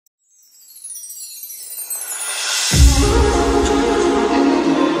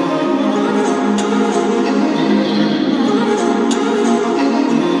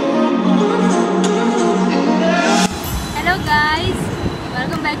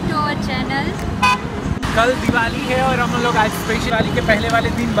Back to our channel. कल दिवाली है और हम लोग आज स्पेशल दिवाली के पहले वाले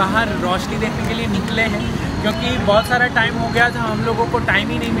दिन बाहर रोशनी देखने के लिए निकले हैं, क्योंकि बहुत सारा टाइम हो गया था, हम लोगों को टाइम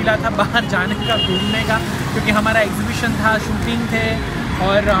ही नहीं मिला था बाहर जाने का, घूमने का, क्योंकि हमारा एग्जीबिशन था, शूटिंग थे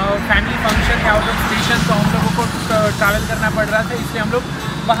और फैमिली फंक्शन थे आउट ऑफ स्टेशन, तो हम लोगों को ट्रैवल करना पड़ रहा था, इसलिए हम लोग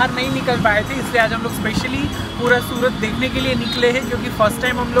बाहर नहीं निकल पाए थे। इसलिए आज हम लोग स्पेशली पूरा सूरत देखने के लिए निकले हैं, क्योंकि फर्स्ट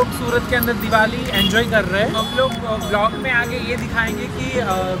टाइम हम लोग सूरत के अंदर दिवाली एंजॉय कर रहे हैं। हम लोग ब्लॉग में आगे ये दिखाएंगे कि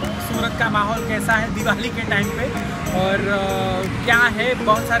सूरत का माहौल कैसा है दिवाली के टाइम पे और क्या है,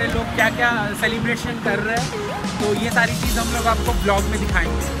 बहुत सारे लोग क्या क्या सेलिब्रेशन कर रहे हैं, तो ये सारी चीज़ हम लोग आपको ब्लॉग में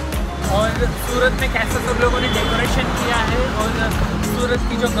दिखाएंगे। और सूरत में कैसा सब लोगों ने डेकोरेशन किया है, और सूरत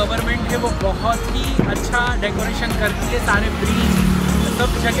की जो गवर्नमेंट है वो बहुत ही अच्छा डेकोरेशन करती है, सारे ब्रिज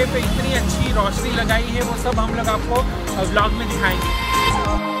सब जगह पे इतनी अच्छी रोशनी लगाई है, वो सब हम लोग आपको व्लॉग में दिखाएंगे।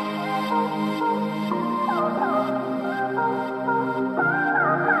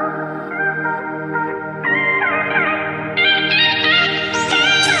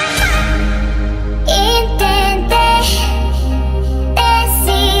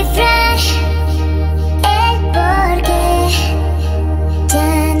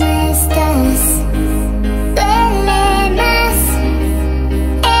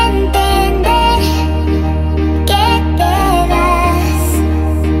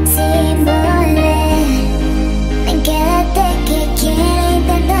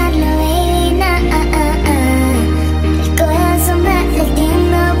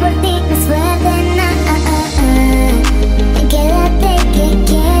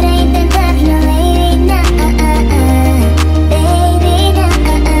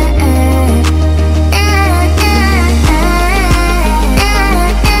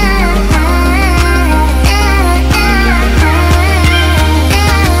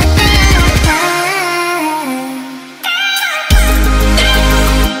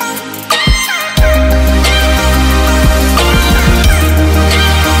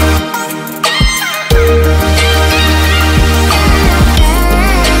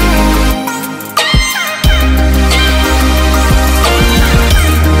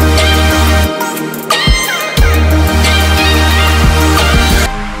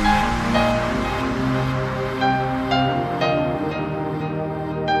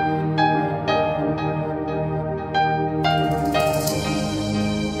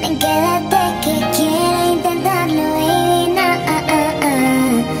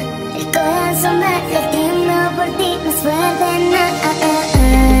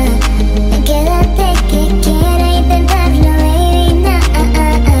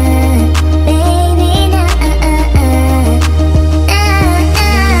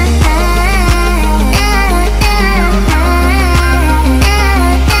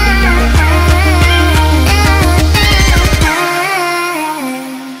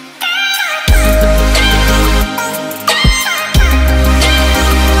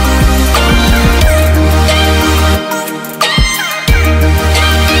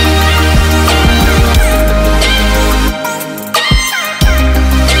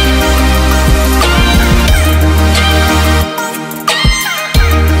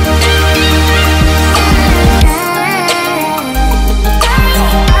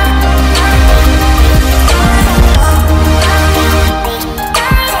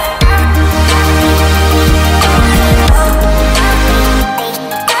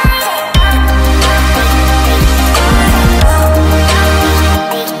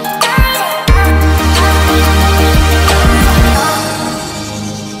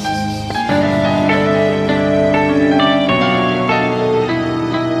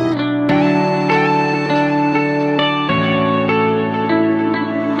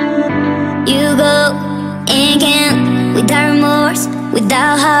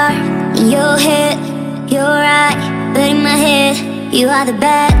 Without heart in your head, you're right, but in my head, you are the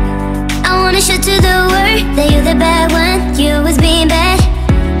bad. I wanna show to the world that you're the bad one. You was being bad.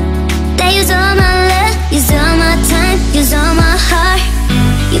 That use all my love, use all my time, use all my heart.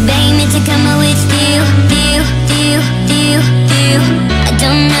 You begging me to come out with you. I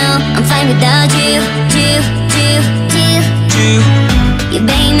don't know, I'm fine without you. You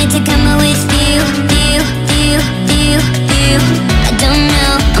begging me to come out with you. I don't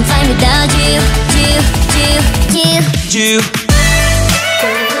know, I'm fine without you.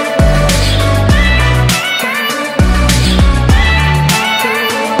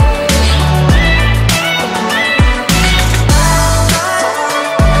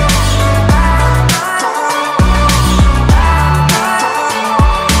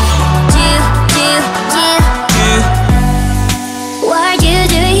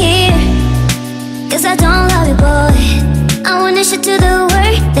 to the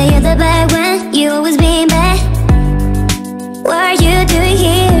world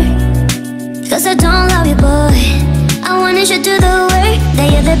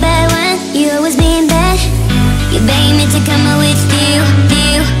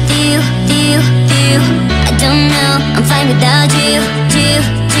fine without you, you.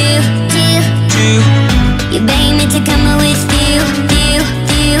 You begging me to come out with you.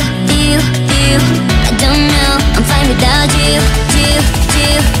 I don't know, I'm fine without you.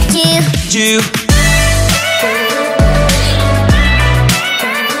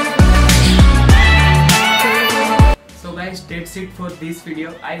 So guys, that's it for this video.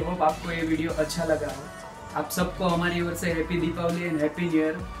 I hope आपको ये video अच्छा लगा हो। आप सबको हमारी ओर से happy Deepawali and happy new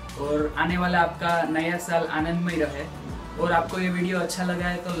year, और आने वाला आपका नया साल आनंदमय रहे। और आपको ये वीडियो अच्छा लगा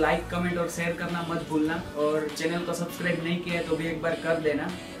है तो लाइक, कमेंट और शेयर करना मत भूलना, और चैनल को सब्सक्राइब नहीं किया है तो भी एक बार कर देना।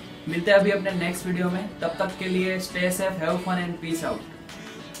 मिलते हैं अभी अपने नेक्स्ट वीडियो में, तब तक के लिए stay safe, have fun and peace out.